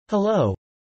Hello.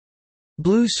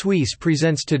 Blue Suisse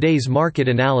presents today's market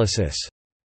analysis.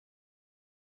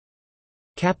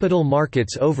 Capital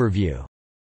Markets Overview.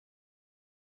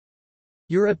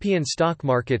 European stock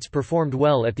markets performed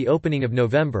well at the opening of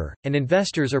November, and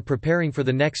investors are preparing for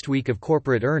the next week of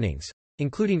corporate earnings,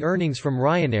 including earnings from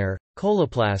Ryanair,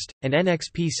 Coloplast, and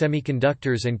NXP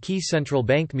Semiconductors, and key central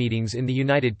bank meetings in the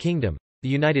United Kingdom, the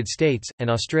United States, and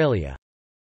Australia.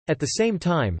 At the same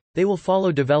time, they will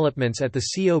follow developments at the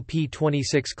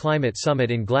COP26 Climate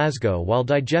Summit in Glasgow while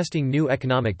digesting new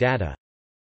economic data.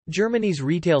 Germany's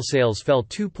retail sales fell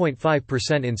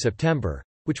 2.5% in September,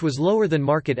 which was lower than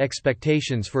market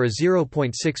expectations for a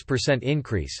 0.6%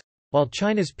 increase, while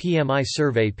China's PMI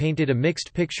survey painted a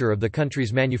mixed picture of the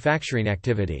country's manufacturing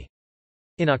activity.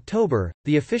 In October,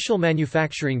 the official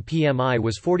manufacturing PMI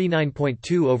was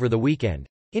 49.2 over the weekend,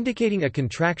 indicating a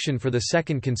contraction for the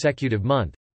second consecutive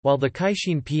month, while the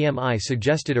Caixin PMI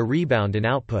suggested a rebound in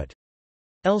output.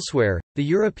 Elsewhere, the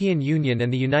European Union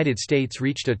and the United States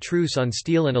reached a truce on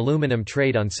steel and aluminum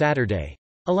trade on Saturday,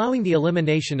 allowing the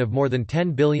elimination of more than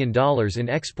 $10 billion in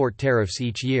export tariffs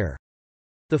each year.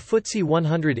 The FTSE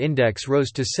 100 index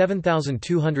rose to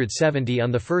 7,270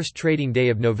 on the first trading day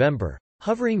of November,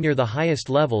 hovering near the highest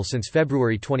level since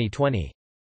February 2020.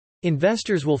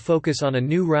 Investors will focus on a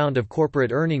new round of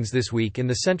corporate earnings this week in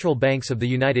the central banks of the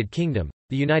United Kingdom,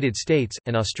 the United States,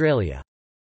 and Australia.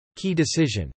 Key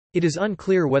decision. It is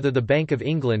unclear whether the Bank of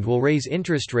England will raise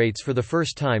interest rates for the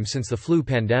first time since the flu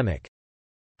pandemic.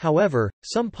 However,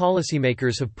 some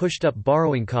policymakers have pushed up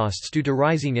borrowing costs due to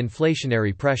rising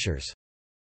inflationary pressures.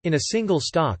 In a single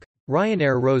stock,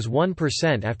 Ryanair rose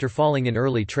 1% after falling in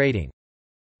early trading.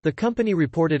 The company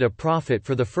reported a profit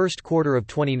for the first quarter of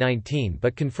 2019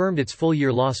 but confirmed its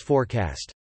full-year loss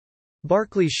forecast.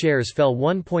 Barclays shares fell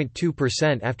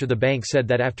 1.2% after the bank said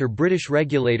that after British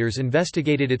regulators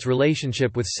investigated its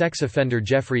relationship with sex offender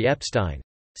Jeffrey Epstein,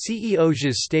 CEO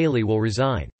Jes Staley will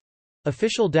resign.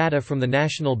 Official data from the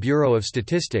National Bureau of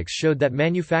Statistics showed that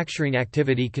manufacturing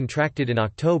activity contracted in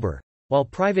October, while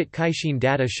private Caixin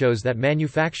data shows that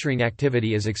manufacturing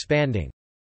activity is expanding.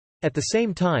 At the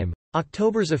same time,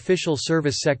 October's official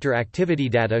service sector activity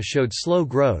data showed slow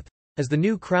growth, as the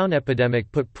new crown epidemic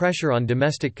put pressure on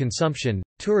domestic consumption,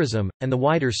 tourism, and the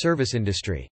wider service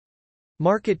industry.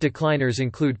 Market decliners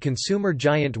include consumer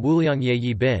giant Wuliangye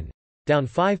Yibin, down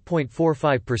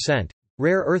 5.45%,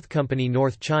 rare earth company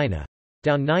North China,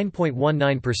 down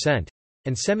 9.19%,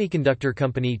 and semiconductor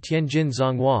company Tianjin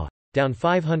Zhonghua, down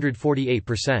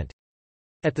 548%.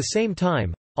 At the same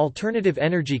time, alternative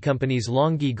energy companies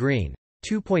Longyi Green,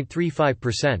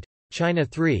 2.35%, China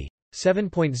 3,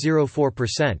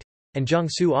 7.04%, and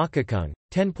Jiangsu Akakung,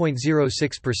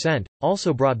 10.06%,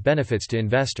 also brought benefits to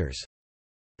investors.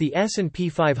 The S&P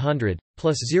 500,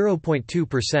 plus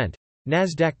 0.2%,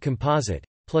 Nasdaq Composite,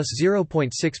 plus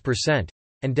 0.6%,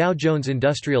 and Dow Jones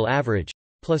Industrial Average,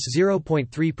 plus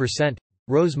 0.3%,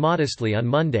 rose modestly on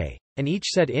Monday, and each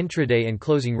set intraday and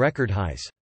closing record highs.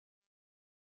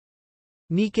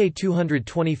 Nikkei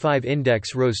 225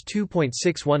 index rose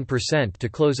 2.61% to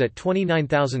close at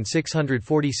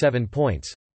 29,647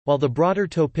 points, while the broader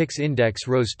Topix index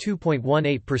rose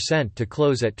 2.18% to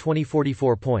close at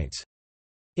 2044 points.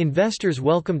 Investors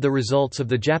welcomed the results of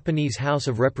the Japanese House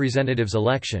of Representatives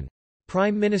election.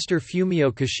 Prime Minister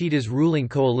Fumio Kishida's ruling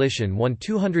coalition won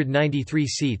 293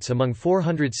 seats among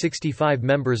 465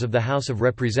 members of the House of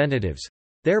Representatives,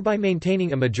 thereby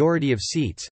maintaining a majority of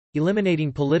seats,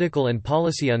 eliminating political and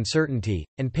policy uncertainty,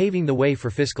 and paving the way for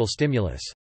fiscal stimulus.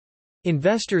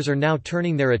 Investors are now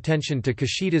turning their attention to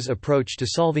Kishida's approach to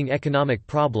solving economic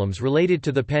problems related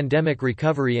to the pandemic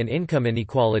recovery and income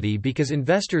inequality because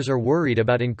investors are worried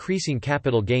about increasing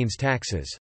capital gains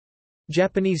taxes.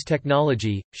 Japanese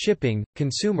technology, shipping,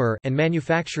 consumer, and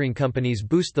manufacturing companies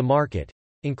boost the market,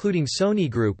 including Sony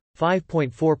Group,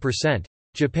 5.4%,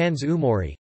 Japan's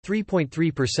Umori,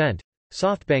 3.3%,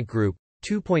 SoftBank Group,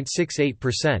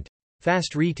 2.68%,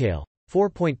 Fast Retail,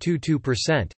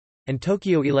 4.22%, and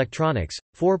Tokyo Electronics,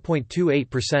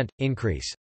 4.28%,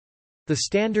 increase. The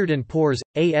Standard & Poor's,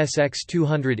 ASX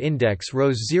 200 index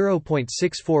rose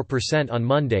 0.64% on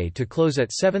Monday to close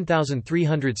at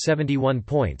 7,371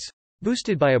 points,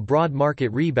 boosted by a broad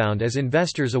market rebound as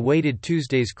investors awaited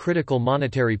Tuesday's critical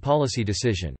monetary policy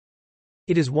decision.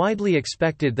 It is widely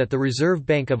expected that the Reserve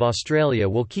Bank of Australia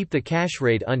will keep the cash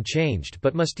rate unchanged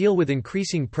but must deal with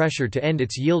increasing pressure to end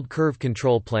its yield curve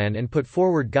control plan and put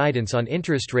forward guidance on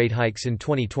interest rate hikes in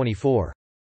 2024.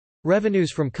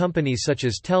 Revenues from companies such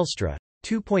as Telstra,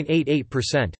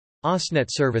 2.88%, AusNet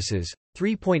Services,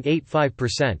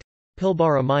 3.85%,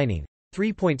 Pilbara Mining,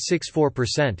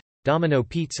 3.64%, Domino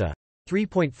Pizza,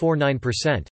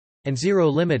 3.49%, and Zero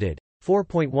Limited,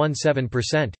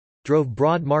 4.17%, drove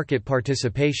broad market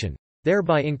participation,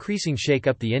 thereby increasing shake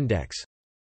up the index.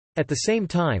 At the same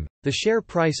time, the share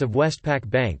price of Westpac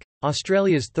Bank,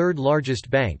 Australia's third largest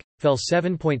bank, fell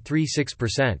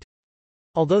 7.36%.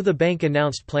 Although the bank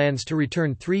announced plans to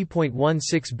return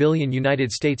 $3.16 billion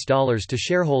to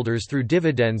shareholders through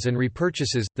dividends and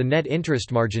repurchases, the net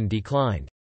interest margin declined.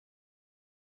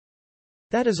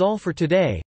 That is all for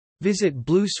today. Visit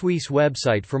Blue Suisse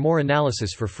website for more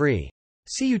analysis for free.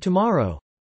 See you tomorrow.